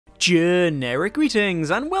Generic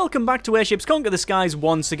greetings and welcome back to Airships Conquer the Skies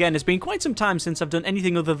once again. It's been quite some time since I've done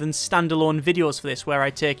anything other than standalone videos for this, where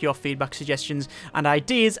I take your feedback, suggestions and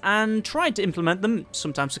ideas and try to implement them,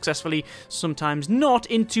 sometimes successfully, sometimes not,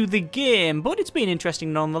 into the game. But it's been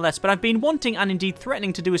interesting nonetheless. But I've been wanting and indeed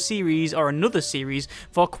threatening to do a series or another series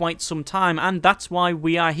for quite some time, and that's why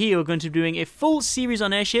we are here. We're going to be doing a full series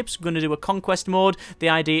on airships. We're going to do a conquest mode. The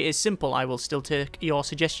idea is simple. I will still take your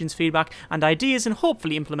suggestions, feedback and ideas and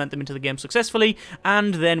hopefully implement them into the game successfully,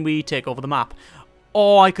 and then we take over the map.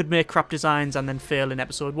 Or I could make crap designs and then fail in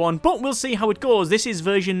episode 1, but we'll see how it goes. This is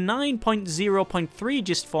version 9.0.3,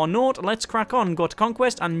 just for note. Let's crack on, go to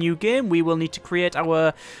Conquest and new game. We will need to create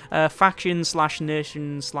our faction slash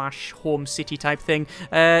nation slash home city type thing.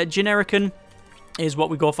 Generican is what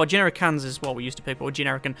we go for. Generic cans is what we used to pick, but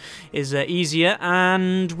Generican is easier,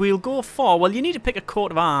 and we'll go for, well, you need to pick a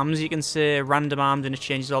coat of arms. You can say random arms and it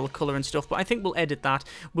changes all the colour and stuff, but I think we'll edit that.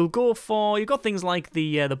 We'll go for, you've got things like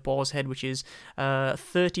the boar's head, which is 30%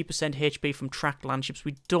 HP from tracked landships.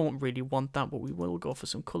 We don't really want that, but we will go for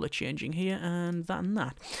some colour changing here, and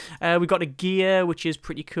that. We've got a gear, which is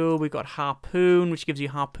pretty cool. We've got harpoon, which gives you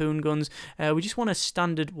harpoon guns. We just want a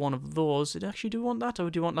standard one of those. Actually, do we want that, or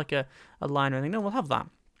do you want like a line or anything? No, we'll have that.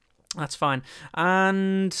 That's fine.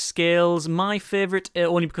 And scales, my favourite,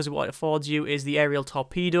 only because of what it affords you, is the aerial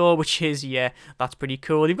torpedo, which is, yeah, that's pretty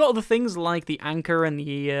cool. You've got other things like the anchor and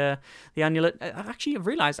the annulet. Actually, I've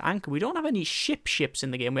realised anchor, we don't have any ships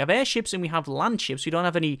in the game. We have airships and we have land ships. We don't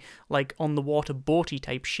have any, like, on-the-water boaty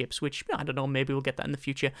type ships, which, I don't know, maybe we'll get that in the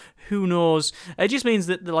future. Who knows? It just means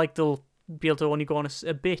that, like, they'll be able to only go on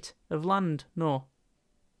a bit of land. No.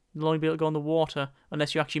 They'll only be able to go on the water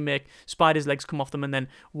unless you actually make spiders' legs come off them and then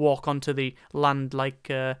walk onto the land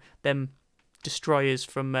like them destroyers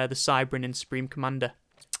from the Cybran in Supreme Commander.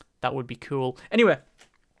 That would be cool. Anyway,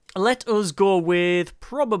 let us go with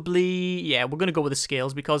probably, yeah, we're going to go with the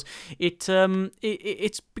scales because it's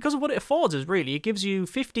because of what it affords us, really. It gives you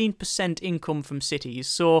 15% income from cities,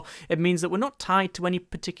 so it means that we're not tied to any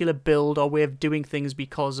particular build or way of doing things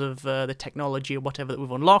because of the technology or whatever that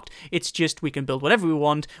we've unlocked. It's just we can build whatever we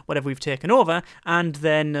want, whatever we've taken over, and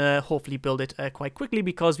then hopefully build it quite quickly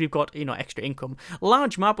because we've got, you know, extra income.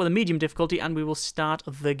 Large map with a medium difficulty, and we will start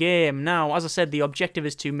the game. Now, as I said, the objective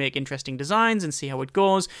is to make interesting designs and see how it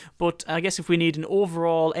goes. But I guess if we need an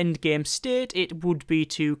overall endgame state, it would be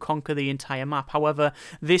to conquer the entire map. However,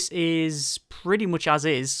 this is pretty much as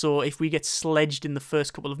is, so if we get sledged in the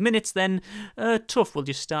first couple of minutes, then tough, we'll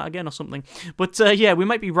just start again or something. But yeah, we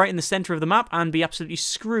might be right in the centre of the map and be absolutely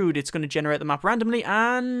screwed. It's going to generate the map randomly,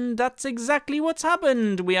 and that's exactly what's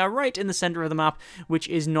happened. We are right in the centre of the map, which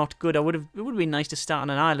is not good. It would have been nice to start on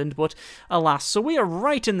an island, but alas. So we are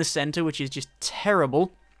right in the centre, which is just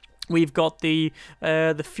terrible. We've got the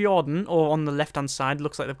Fjorden, or on the left-hand side,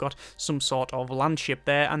 looks like they've got some sort of landship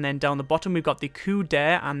there, and then down the bottom we've got the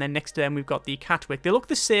Kuder, and then next to them we've got the Catwick. They look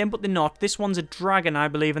the same, but they're not. This one's a dragon, I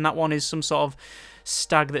believe, and that one is some sort of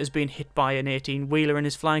stag that has been hit by an 18-wheeler and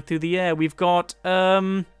is flying through the air. We've got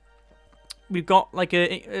like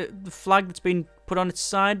the flag that's been put on its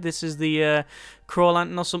side. This is the Crow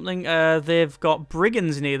Lantern or something. They've got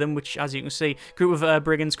brigands near them, which, as you can see, group of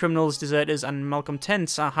brigands, criminals, deserters, and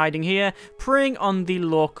malcontents are hiding here, preying on the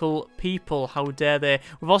local people. How dare they?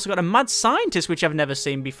 We've also got a mad scientist, which I've never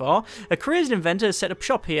seen before. A crazed inventor has set up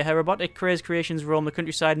shop here. Her robotic crazed creations roam the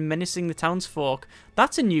countryside, menacing the townsfolk.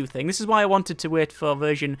 That's a new thing. This is why I wanted to wait for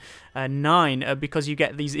version 9, because you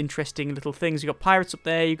get these interesting little things. You've got pirates up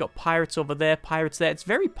there, you've got pirates over there, pirates there. It's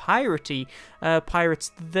very piratey.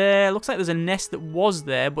 Pirates there. Looks like there's a nest that was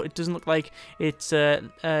there, but it doesn't look like it's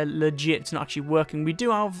legit. It's not actually working. We do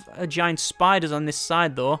have giant spiders on this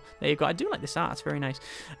side, though. There you go. I do like this art. It's very nice.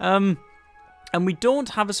 And we don't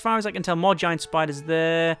have, as far as I can tell, more giant spiders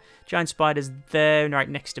there. Giant spiders there, right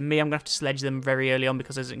next to me. I'm going to have to sledge them very early on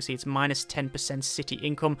because, as you can see, it's minus 10% city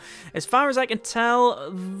income. As far as I can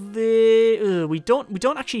tell, we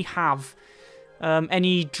don't actually have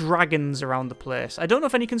any dragons around the place. I don't know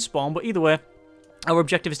if any can spawn, but either way, our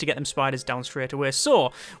objective is to get them spiders down straight away.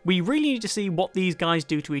 So, we really need to see what these guys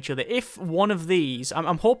do to each other. If one of these,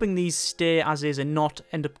 I'm hoping these stay as is and not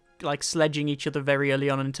end up like sledging each other very early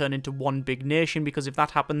on and turn into one big nation, because if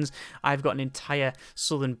that happens, I've got an entire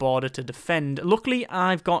southern border to defend. Luckily,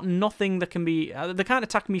 I've got nothing that can be... they can't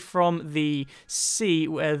attack me from the sea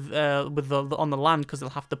on the land, because they'll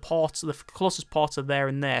have the ports. The closest ports are there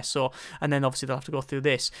and there. So, and then obviously they'll have to go through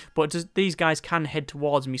this. But these guys can head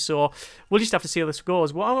towards me. So we'll just have to see how this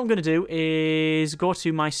goes. What I'm going to do is go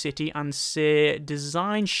to my city and say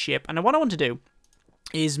design ship. And what I want to do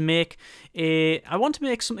is make a... I want to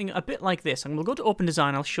make something a bit like this. And we'll go to Open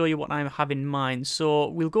Design. I'll show you what I have in mind. So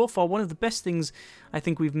we'll go for one of the best things I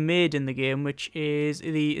think we've made in the game, which is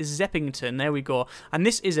the Zeppington. There we go. And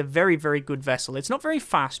this is a very, very good vessel. It's not very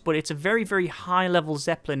fast, but it's a very, very high-level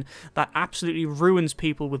Zeppelin that absolutely ruins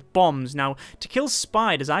people with bombs. Now, to kill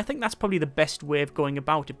spiders, I think that's probably the best way of going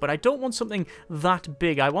about it. But I don't want something that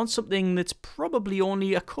big. I want something that's probably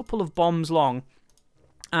only a couple of bombs long.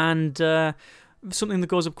 And... something that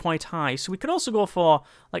goes up quite high. So we could also go for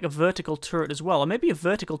like a vertical turret as well, or maybe a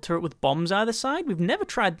vertical turret with bombs either side. We've never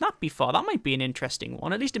tried that before. That might be an interesting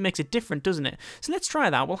one. At least it makes it different, doesn't it? So let's try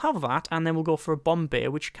that. We'll have that, and then we'll go for a bomb bay,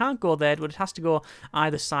 which can't go there, but it has to go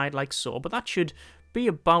either side like so. But that should be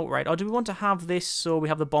about right. Or do we want to have this so we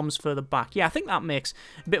have the bombs further back? Yeah, I think that makes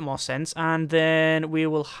a bit more sense. And then we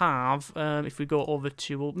will have, if we go over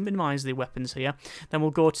to, we'll minimize the weapons here. Then we'll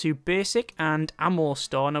go to basic and ammo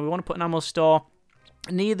store. Now we want to put an ammo store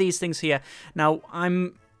near these things here. Now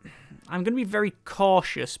I'm going to be very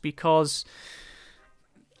cautious because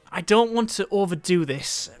I don't want to overdo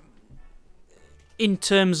this in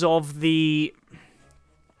terms of the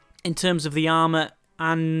armor,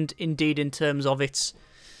 and indeed in terms of its,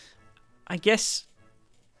 I guess,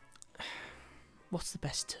 what's the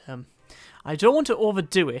best term? I don't want to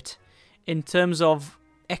overdo it in terms of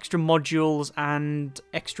extra modules and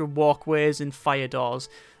extra walkways and fire doors.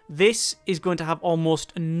 This is going to have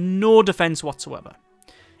almost no defense whatsoever.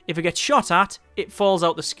 If it gets shot at, it falls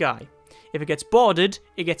out the sky. If it gets boarded,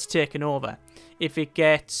 it gets taken over. If it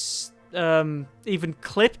gets even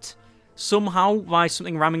clipped somehow by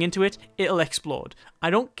something ramming into it, it'll explode. I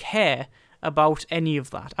don't care about any of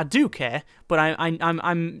that. I do care, but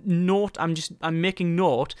I'm making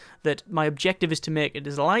note that my objective is to make it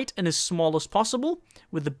as light and as small as possible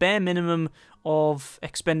with the bare minimum of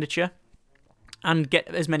expenditure, and get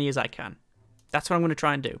as many as I can. That's what I'm going to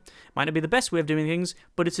try and do. Might not be the best way of doing things,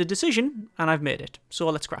 but it's a decision, and I've made it. So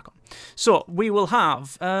let's crack on. So we will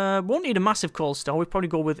have... won't need a massive coal store. We'll probably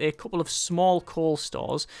go with a couple of small coal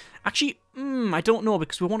stores. Actually, I don't know,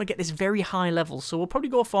 because we want to get this very high level. So we'll probably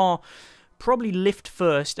go for... probably lift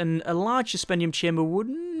first, and a large suspendium chamber would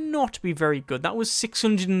not be very good. That was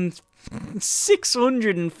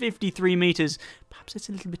 653 meters. Perhaps it's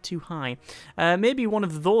a little bit too high. Maybe one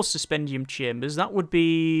of those suspendium chambers, that would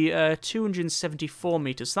be 274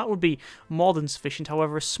 meters. So that would be more than sufficient.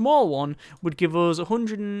 However, a small one would give us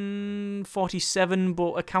 147,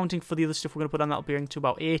 but accounting for the other stuff we're going to put on, that'll bring to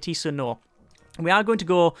about 80, so no. We are going to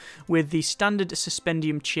go with the standard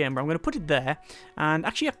suspendium chamber. I'm going to put it there, and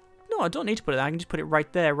actually... no, I don't need to put it there. I can just put it right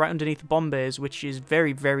there, right underneath the bomb bays, which is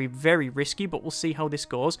very, very, very risky, but we'll see how this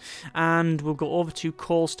goes. And we'll go over to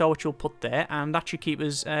coal store, which we'll put there, and that should keep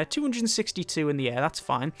us 262 in the air. That's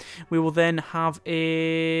fine. We will then have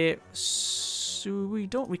a... so I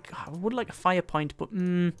would like a fire point, but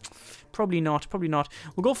probably not, probably not.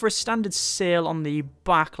 We'll go for a standard sail on the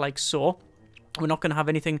back, like so. We're not going to have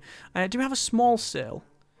anything... do we have a small sail?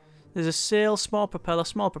 There's a sail, small propeller,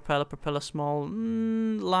 propeller, small,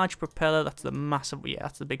 large propeller. That's the massive, yeah,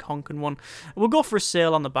 that's the big honking one. We'll go for a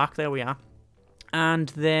sail on the back. There we are. And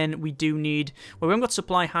then we do need, well, we haven't got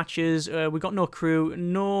supply hatches. We've got no crew.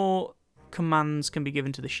 No commands can be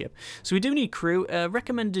given to the ship. So we do need crew.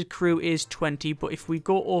 Recommended crew is 20, but if we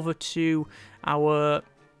go over to our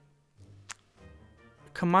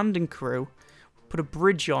commanding crew, put a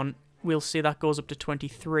bridge on, we'll see that goes up to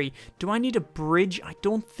 23. Do I need a bridge? I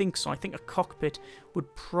don't think so. I think a cockpit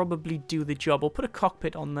would probably do the job. We'll put a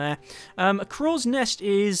cockpit on there. A crow's nest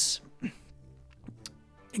is...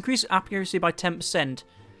 increase accuracy by 10%.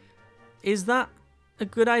 Is that a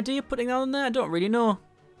good idea, putting that on there? I don't really know.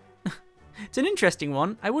 It's an interesting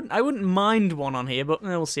one. I wouldn't mind one on here, but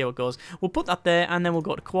we'll see how it goes. We'll put that there, and then we'll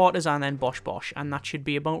go to quarters, and then bosh bosh, and that should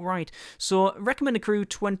be about right. So, recommended crew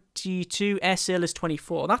 22, air sail is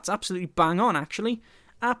 24. That's absolutely bang on, actually.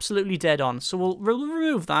 Absolutely dead on. So we'll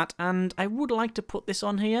remove that, and I would like to put this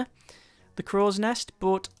on here, the crow's nest,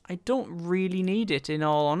 but I don't really need it, in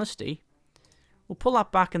all honesty. We'll pull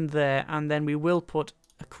that back in there, and then we will put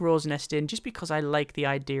a crow's nest in, just because I like the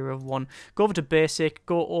idea of one. Go over to basic,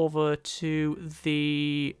 go over to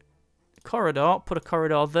the corridor, put a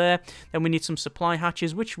corridor there. Then we need some supply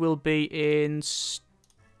hatches, which will be in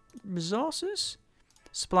resources?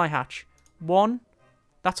 Supply hatch. 1.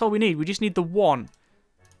 That's all we need. We just need the 1.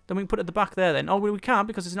 Then we can put it at the back there then. Oh, we can't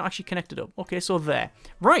because it's not actually connected up. Okay, so there.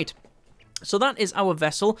 Right. So that is our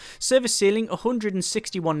vessel. Service ceiling,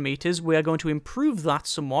 161 meters. We are going to improve that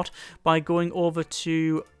somewhat by going over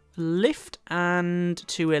to lift and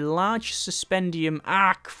to a large suspendium.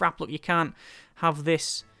 Ah, crap, look, you can't have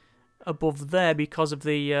this above there because of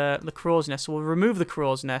the crow's nest. So we'll remove the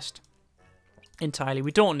crow's nest entirely.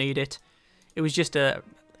 We don't need it. It was just a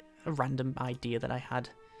random idea that I had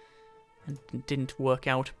and didn't work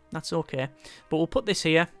out. That's okay. But we'll put this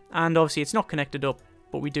here, and obviously it's not connected up,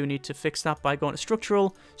 but we do need to fix that by going to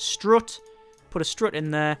structural, strut, put a strut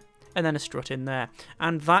in there, and then a strut in there.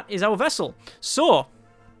 And that is our vessel. So,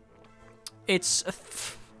 it's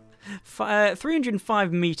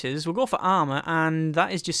 305 meters. We'll go for armor, and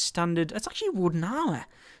that is just standard. It's actually wooden armor,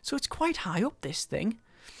 so it's quite high up, this thing.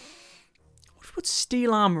 What if we put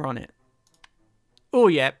steel armor on it? Oh,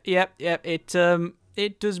 yeah.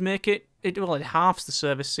 It does make it, well, it halves the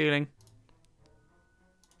service ceiling.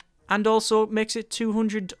 And also makes it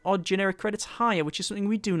 200 odd generic credits higher, which is something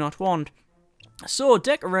we do not want. So,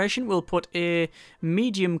 decoration, we'll put a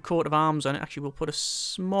medium coat of arms on it. Actually, we'll put a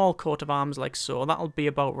small coat of arms like so. That'll be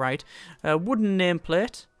about right. Wooden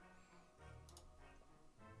nameplate.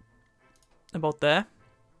 About there.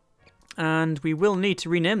 And we will need to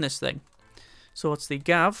rename this thing. So, it's the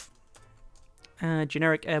GAV.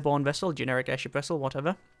 Generic airborne vessel, generic airship vessel,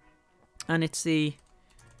 whatever. And it's the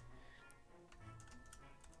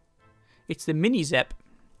MiniZep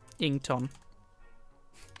Ington.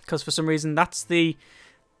 Because for some reason that's the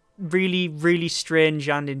really, really strange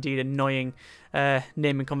and indeed annoying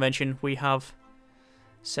naming convention we have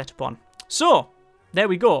set upon. So, there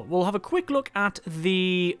we go. We'll have a quick look at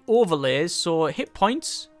the overlays. So, hit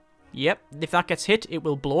points. Yep, if that gets hit, it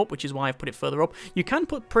will blow up, which is why I've put it further up. You can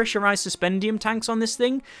put pressurized suspendium tanks on this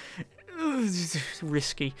thing.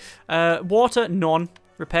 Risky. Water, none.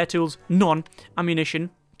 Repair tools, none. Ammunition,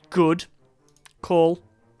 good. Coal,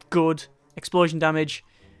 good. Explosion damage,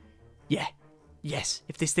 yeah. Yes,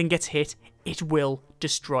 if this thing gets hit, it will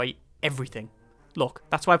destroy everything. Look,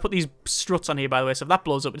 that's why I put these struts on here, by the way. So if that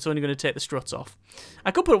blows up, it's only going to take the struts off.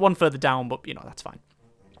 I could put one further down, but, you know, that's fine.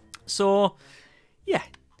 So, yeah.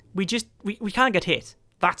 We can't get hit.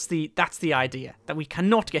 That's the idea, that we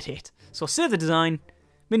cannot get hit. So save the design,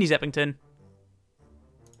 MiniZeppington,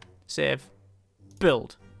 save,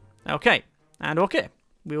 build. Okay, and okay,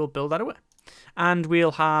 we will build that away. And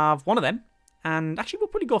we'll have one of them, and actually we'll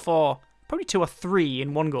probably go for probably 2 or 3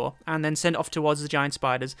 in one go, and then send it off towards the giant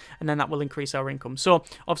spiders, and then that will increase our income. So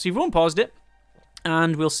obviously we've unpaused it,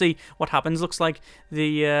 and we'll see what happens. Looks like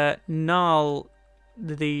the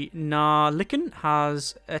Narlican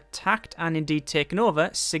has attacked and indeed taken over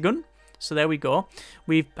Sigun. So there we go.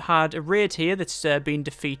 We've had a raid here that's been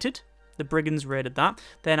defeated. The brigands raided that.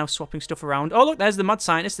 They're now swapping stuff around. Oh, look, there's the mad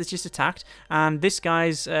scientist that's just attacked. And this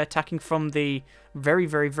guy's attacking from the very,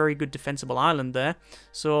 very, very good defensible island there.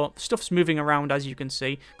 So stuff's moving around, as you can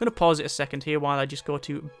see. I'm going to pause it a second here while I just go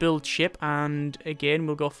to build ship. And again,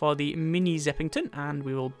 we'll go for the MiniZeppington, and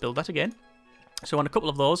we will build that again. So on a couple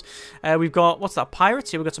of those, we've got, what's that, pirates?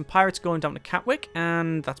 Here we've got some pirates going down to Catwick,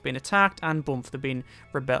 and that's been attacked, and boom, they've been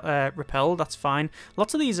repelled, that's fine.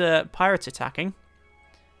 Lots of these pirates attacking.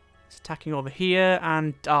 It's attacking over here,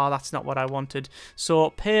 and, oh, that's not what I wanted. So,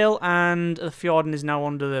 Pale and the Fjorden is now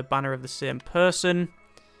under the banner of the same person.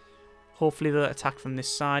 Hopefully they'll attack from this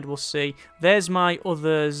side, we'll see. There's my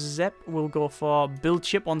other Zep. We'll go for build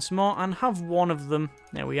ship once more, and have one of them.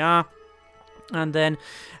 There we are. And then,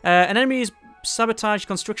 an enemy is sabotage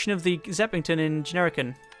construction of the Zeppington in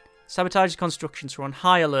Generican. Sabotage construction, so we're on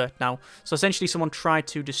high alert now. So essentially someone tried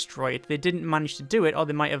to destroy it. They didn't manage to do it, or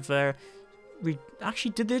they might have...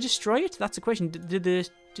 Actually, did they destroy it? That's the question. Did they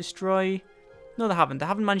destroy... No, they haven't. They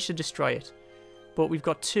haven't managed to destroy it. But we've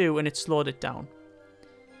got 2, and it slowed it down.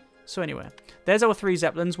 So anyway, there's our 3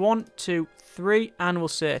 Zeppelins. 1, 2, 3, and we'll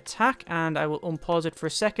say attack, and I will unpause it for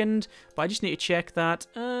a second. But I just need to check that...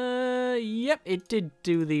 Yep, it did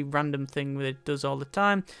do the random thing that it does all the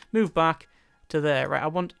time. Move back to there. Right, I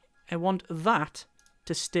want that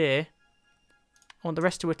to stay. I want the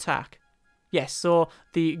rest to attack. Yes, so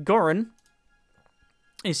the Goran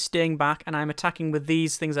is staying back, and I'm attacking with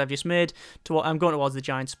these things I've just made. I'm going towards the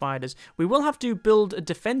giant spiders. We will have to build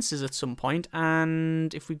defences at some point,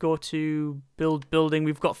 and if we go to building,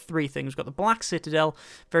 we've got 3 things. We've got the Black Citadel,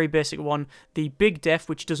 very basic one, the Big Def,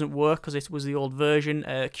 which doesn't work because it was the old version,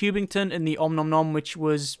 Cubington, and the Om Nom Nom, which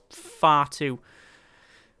was far too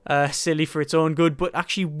silly for its own good, but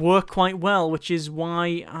actually work quite well, which is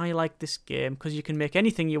why I like this game, because you can make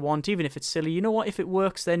anything you want, even if it's silly. You know what, if it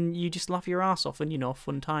works, then you just laugh your ass off, and, you know,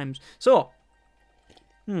 fun times. So,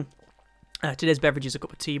 today's beverage is a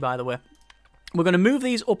cup of tea, by the way. We're going to move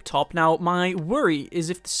these up top. Now, my worry is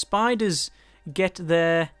if the spiders get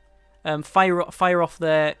their, fire off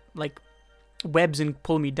their, like, webs and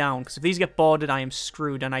pull me down, because if these get boarded, I am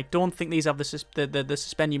screwed, and I don't think these have the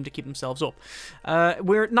suspendium to keep themselves up.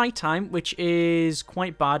 We're at night time, which is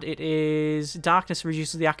quite bad. It is darkness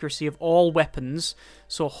reduces the accuracy of all weapons,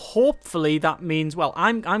 so hopefully that means, well,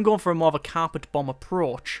 I'm going for a more of a carpet bomb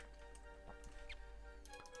approach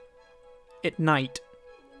at night.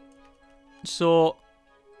 So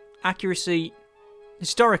accuracy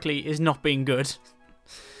historically is not being good.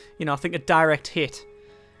 You know, I think a direct hit,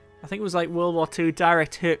 I think it was like World War II,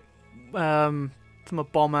 direct hit from a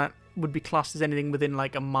bomber would be classed as anything within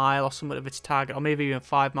like a mile or something of its target, or maybe even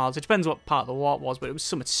 5 miles. It depends what part of the war it was, but it was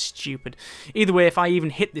something stupid. Either way, if I even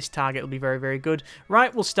hit this target, it'll be very, very good.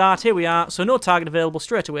 Right, we'll start. Here we are. So no target available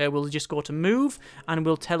straight away. We'll just go to move, and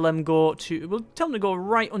we'll tell them to go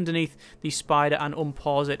right underneath the spider and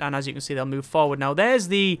unpause it. And as you can see, they'll move forward. Now there's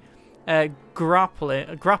the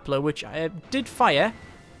grappler, which did fire.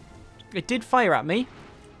 It did fire at me.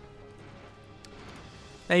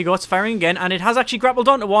 There you go, it's firing again, and it has actually grappled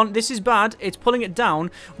onto one. This is bad. It's pulling it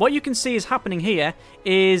down. What you can see is happening here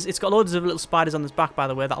is it's got loads of little spiders on its back, by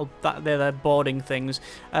the way. They're boarding things.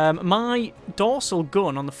 My dorsal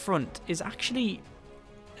gun on the front is actually...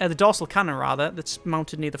 the dorsal cannon, rather, that's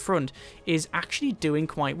mounted near the front, is actually doing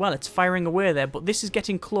quite well. It's firing away there, but this is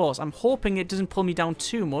getting close. I'm hoping it doesn't pull me down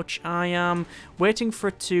too much. I am waiting for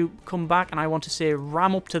it to come back, and I want to say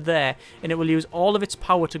ram up to there, and it will use all of its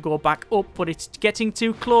power to go back up, but it's getting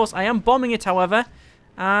too close. I am bombing it, however,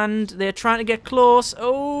 and they're trying to get close.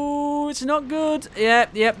 Oh, it's not good.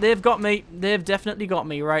 Yep, they've got me. They've definitely got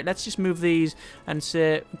me. Right, let's just move these and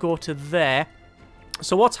say go to there.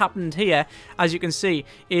 So what's happened here, as you can see,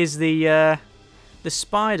 is the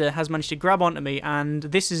spider has managed to grab onto me, and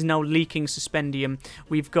this is now leaking suspendium.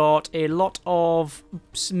 We've got a lot of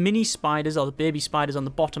mini spiders, or the baby spiders on the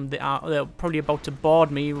bottom. They're probably about to board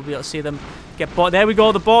me. We'll be able to see them get bored. There we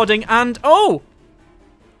go, the boarding, and oh!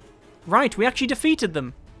 Right, we actually defeated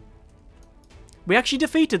them. We actually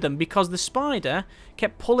defeated them because the spider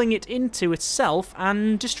kept pulling it into itself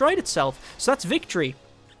and destroyed itself. So that's victory.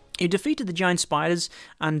 You defeated the giant spiders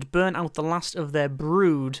and burn out the last of their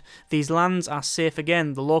brood. These lands are safe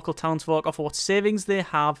again. The local townsfolk offer what savings they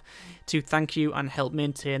have to thank you and help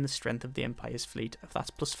maintain the strength of the Empire's fleet.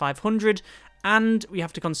 That's plus 500. And we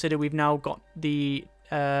have to consider we've now got the...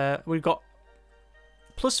 we've got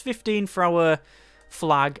plus 15 for our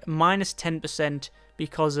flag, minus 10%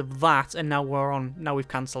 because of that, and now we've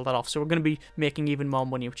cancelled that off, so we're going to be making even more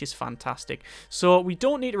money, which is fantastic. So we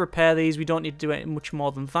don't need to repair these, we don't need to do it much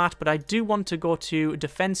more than that, but I do want to go to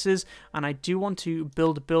defences, and I do want to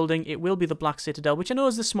build a building. It will be the Black Citadel, which I know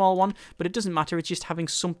is the small one, but it doesn't matter. It's just having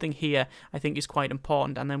something here I think is quite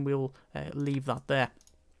important, and then we'll leave that there.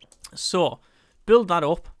 So build that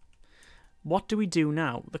up. What do we do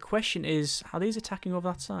now? The question is, are these attacking over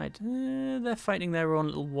that side? They're fighting their own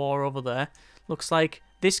little war over there. Looks like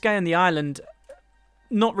this guy on the island,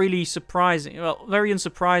 not really surprising, well, very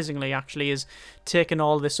unsurprisingly actually, is taking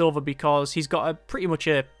all this over because he's got pretty much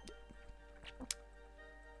a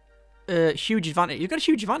huge advantage. You've got a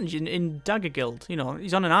huge advantage in Dagger Guild. You know,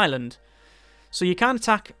 he's on an island. So you can't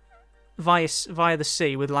attack via the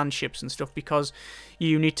sea with land ships and stuff because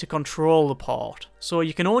you need to control the port. So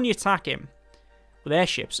you can only attack him with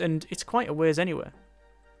airships, and it's quite a ways anyway.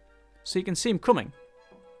 So you can see him coming.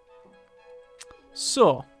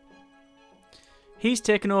 So he's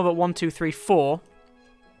taken over 1, 2, 3, 4.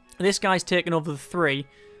 This guy's taken over the 3,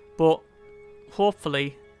 but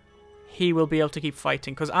hopefully he will be able to keep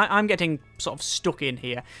fighting because I'm getting sort of stuck in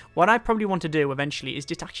here. What I probably want to do eventually is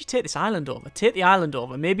just actually take this island over. Take the island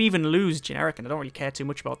over. Maybe even lose generic, and I don't really care too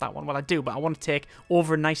much about that one. Well, I do, but I want to take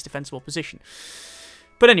over a nice defensible position.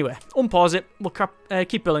 But anyway, unpause it. We'll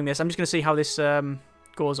keep building this. I'm just going to see how this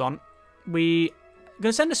goes on. We're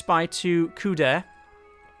going to send a spy to Kuder,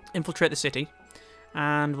 infiltrate the city,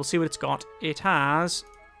 and we'll see what it's got. It has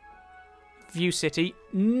view city.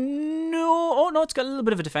 No, oh no, it's got a little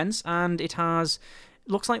bit of a defense, and it has,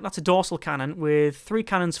 looks like that's a dorsal cannon with 3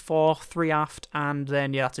 cannons fore, 3 aft, and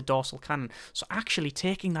then yeah, that's a dorsal cannon. So actually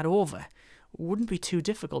taking that over wouldn't be too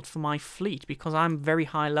difficult for my fleet because I'm very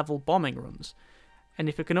high level bombing runs, and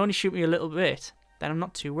if it can only shoot me a little bit, then I'm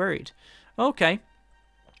not too worried. Okay.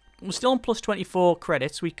 We're still on plus 24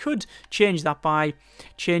 credits. We could change that by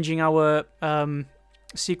changing our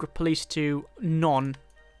secret police to none.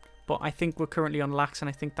 But I think we're currently on lax, and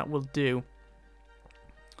I think that will do.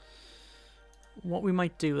 What we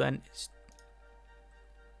might do then is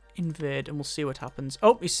invade, and we'll see what happens.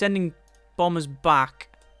 Oh, he's sending bombers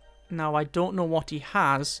back. Now, I don't know what he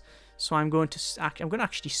has, so I'm going to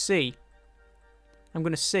actually see. I'm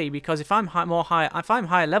going to see, because if I'm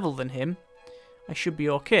higher level than him, I should be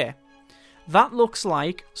okay. That looks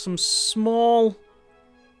like some small...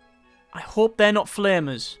 I hope they're not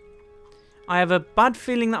flamers. I have a bad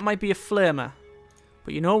feeling that might be a flamer.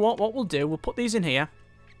 But you know what? What we'll do, we'll put these in here.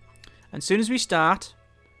 And as soon as we start,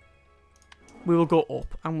 we will go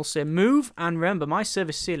up. And we'll say move. And remember, my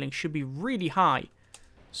service ceiling should be really high.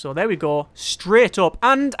 So there we go. Straight up.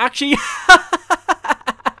 And actually,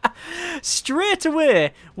 straight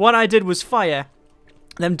away, what I did was fire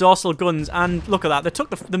them dorsal guns. And look at that. They took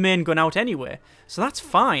the main gun out anyway. So that's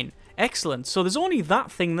fine. Excellent. So there's only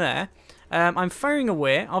that thing there. I'm firing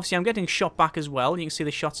away. Obviously, I'm getting shot back as well. You can see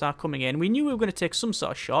the shots are coming in. We knew we were going to take some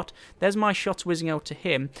sort of shot. There's my shots whizzing out to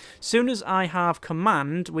him. Soon as I have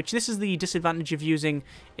command, which this is the disadvantage of using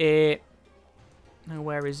a... Now,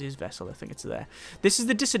 where is his vessel? I think it's there. This is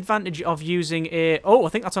the disadvantage of using a... Oh, I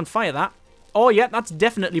think that's on fire, that. Oh, yeah, that's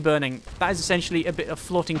definitely burning. That is essentially a bit of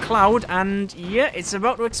floating cloud. And, yeah, it's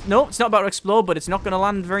about to... No, it's not about to explode, but it's not going to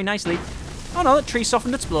land very nicely. Oh, no, the tree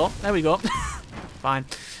softened its blow. There we go. Fine.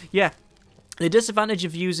 Yeah. The disadvantage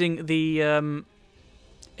of using the,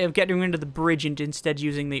 of getting rid of the bridge and instead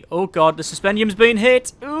using the, oh god, the suspendium's been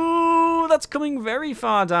hit. Ooh, that's coming very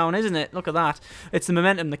far down, isn't it? Look at that. It's the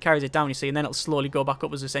momentum that carries it down, you see, and then it'll slowly go back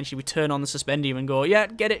up as essentially we turn on the suspendium and go, yeah,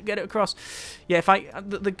 get it across. Yeah, if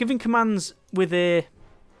the giving commands with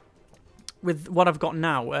what I've got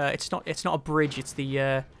now, it's not a bridge, it's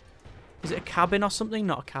the, is it a cabin or something?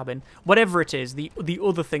 Not a cabin. Whatever it is, the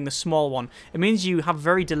other thing, the small one. It means you have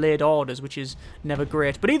very delayed orders, which is never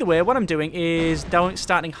great. But either way, what I'm doing is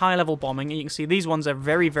starting high-level bombing. And you can see these ones are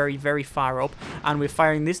very, very, very far up. And we're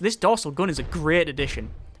firing this. This dorsal gun is a great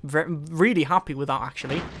addition. Really happy with that,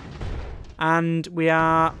 actually. And we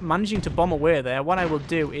are managing to bomb away there. What I will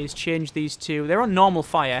do is change these to... They're on normal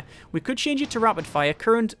fire. We could change it to rapid fire.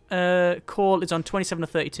 Current coal is on 27 of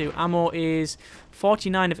 32. Ammo is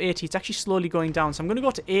 49 of 80. It's actually slowly going down. So I'm going to go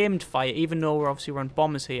to aimed fire, even though we're on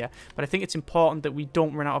bombers here. But I think it's important that we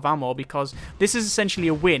don't run out of ammo, because this is essentially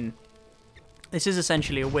a win. This is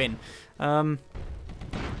essentially a win. But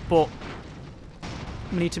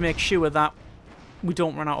we need to make sure that we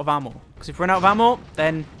don't run out of ammo. Because if we run out of ammo,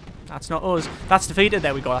 then... That's not us. That's defeated.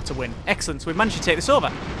 There we go. That's a win. Excellent. So we've managed to take this over.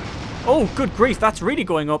 Oh, good grief. That's really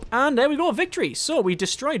going up. And there we go. Victory. So we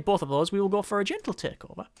destroyed both of those. We will go for a gentle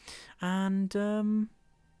takeover. And,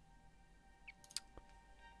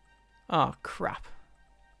 oh, crap.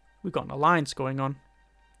 We've got an alliance going on.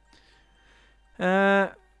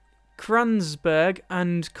 Kranzberg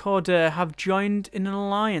and Corder have joined in an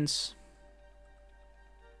alliance.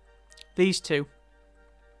 These two.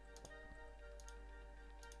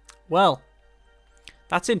 Well,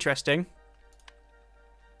 that's interesting.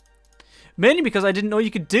 Mainly because I didn't know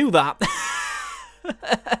you could do that.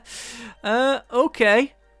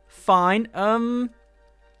 Okay. Fine. What I'm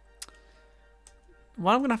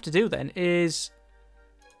going to have to do then is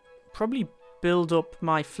probably build up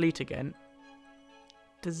my fleet again.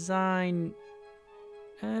 Design...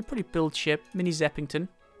 probably build ship. MiniZeppington.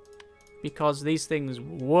 Because these things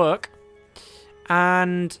work.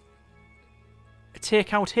 And...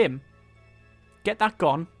 take out him. Get that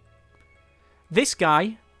gone. This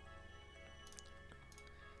guy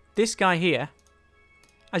here,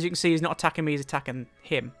 as you can see, he's not attacking me, he's attacking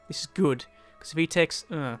him. This is good. Because if he takes...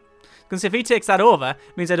 because if he takes that over,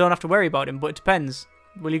 it means I don't have to worry about him, but it depends.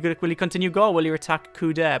 Will he continue go, or will he attack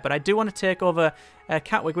Kuder? But I do want to take over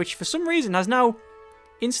Catwick, which for some reason has now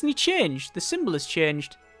instantly changed. The symbol has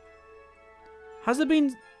changed. Has there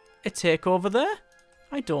been a takeover there?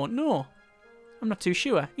 I don't know. I'm not too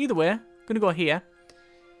sure. Either way, I'm going to go here.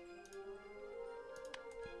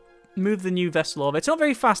 Move the new vessel over. It's not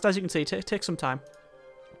very fast, as you can see. It takes some time.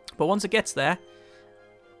 But once it gets there,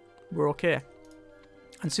 we're okay.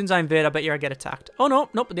 And as soon as I invade, I bet you I get attacked. Oh, no.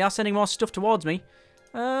 Nope, but they are sending more stuff towards me.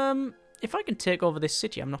 If I can take over this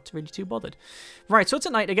city, I'm not really too bothered. Right, so it's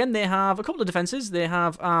at night again. They have a couple of defences. They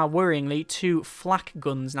have, worryingly, 2 flak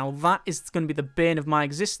guns. Now, that is going to be the bane of my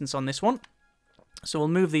existence on this one. So we'll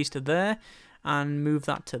move these to there. And move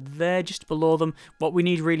that to there, just below them. What we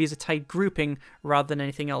need really is a tight grouping rather than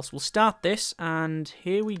anything else. We'll start this, and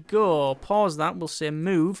here we go. Pause that, we'll say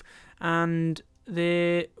move, and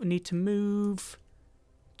they need to move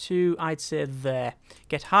to, I'd say, there.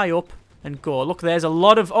 Get high up and go. Look, there's a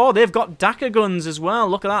lot of... Oh, they've got Dakar guns as well.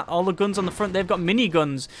 Look at that. All the guns on the front, they've got mini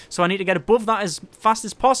guns. So I need to get above that as fast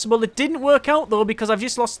as possible. It didn't work out, though, because I've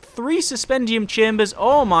just lost 3 suspendium chambers.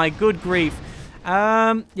 Oh, my good grief.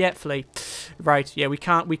 Yeah, flee. Right, yeah, we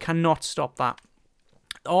cannot stop that.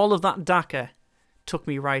 All of that Dakar took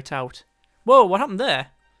me right out. Whoa, what happened there?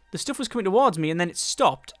 The stuff was coming towards me and then it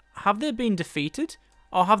stopped. Have they been defeated?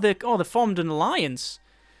 Or have they... Oh, they formed an alliance.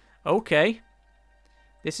 Okay.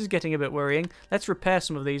 This is getting a bit worrying. Let's repair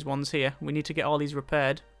some of these ones here. We need to get all these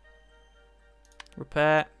repaired.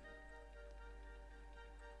 Repair.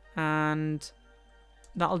 And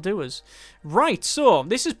that'll do us. Right, so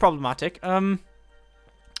this is problematic.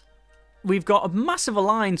 We've got a massive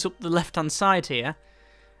alliance up the left-hand side here.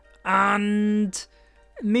 And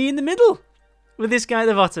me in the middle with this guy at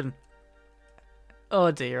the bottom.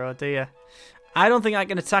 Oh dear, oh dear. I don't think I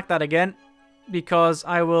can attack that again because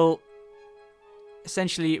I will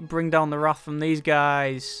essentially bring down the wrath from these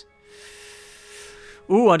guys.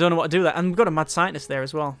 Ooh, I don't know what to do with that. And we've got a mad scientist there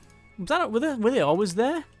as well. Were they always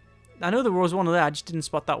there? I know there was one there, I just didn't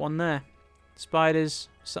spot that one there. Spiders,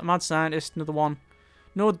 mad scientist, another one.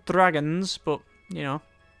 No dragons, but, you know,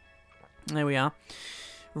 there we are.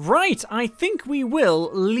 Right, I think we will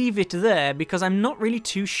leave it there because I'm not really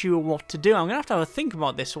too sure what to do. I'm going to have a think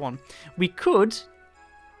about this one. We could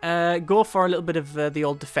go for a little bit of the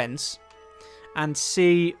old defense and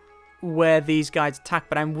see where these guys attack,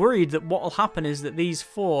 but I'm worried that what will happen is that these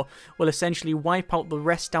four will essentially wipe out the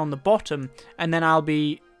rest down the bottom, and then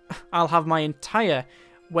I'll have my entire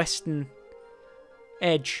western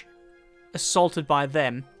edge assaulted by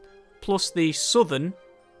them, plus the southern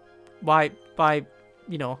by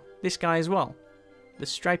you know, this guy as well, the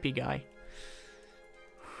stripy guy.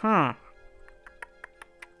 Huh.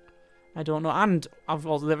 I don't know, and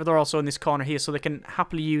they're also in this corner here, so they can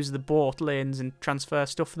happily use the boat lanes and transfer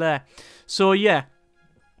stuff there. So yeah,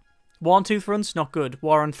 war on 2 fronts, not good.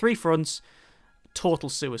 War on 3 fronts, total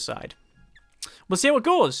suicide. We'll see how it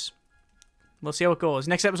goes. We'll see how it goes.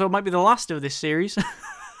 Next episode might be the last of this series.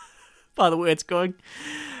 By the way it's going.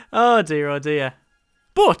 Oh dear, oh dear.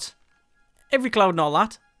 But every cloud and all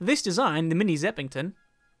that, this design, the MiniZepington,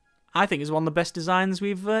 I think is one of the best designs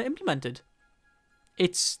we've implemented.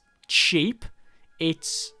 It's cheap,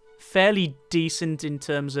 it's fairly decent in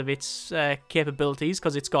terms of its capabilities,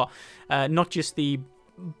 because it's got not just the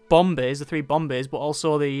bomb bays, the 3 bomb bays, but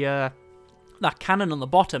also the that cannon on the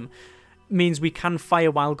bottom means we can fire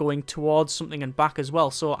while going towards something and back as well.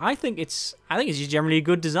 So I think it's just generally a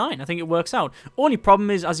good design. I think it works out. Only problem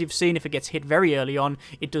is, as you've seen, if it gets hit very early on,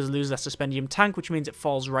 it does lose that suspendium tank, which means it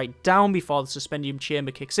falls right down before the suspendium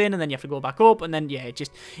chamber kicks in, and then you have to go back up, and then yeah,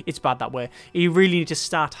 it's bad that way. You really need to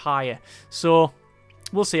start higher. So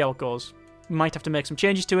we'll see how it goes. We might have to make some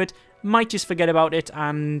changes to it. Might just forget about it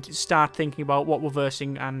and start thinking about what we're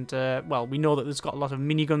versing, and well, we know that there's got a lot of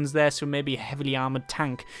miniguns there, so maybe a heavily armoured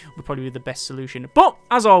tank would probably be the best solution. But,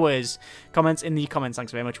 as always, comments in the comments.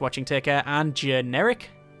 Thanks very much for watching, take care, and generic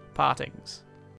partings.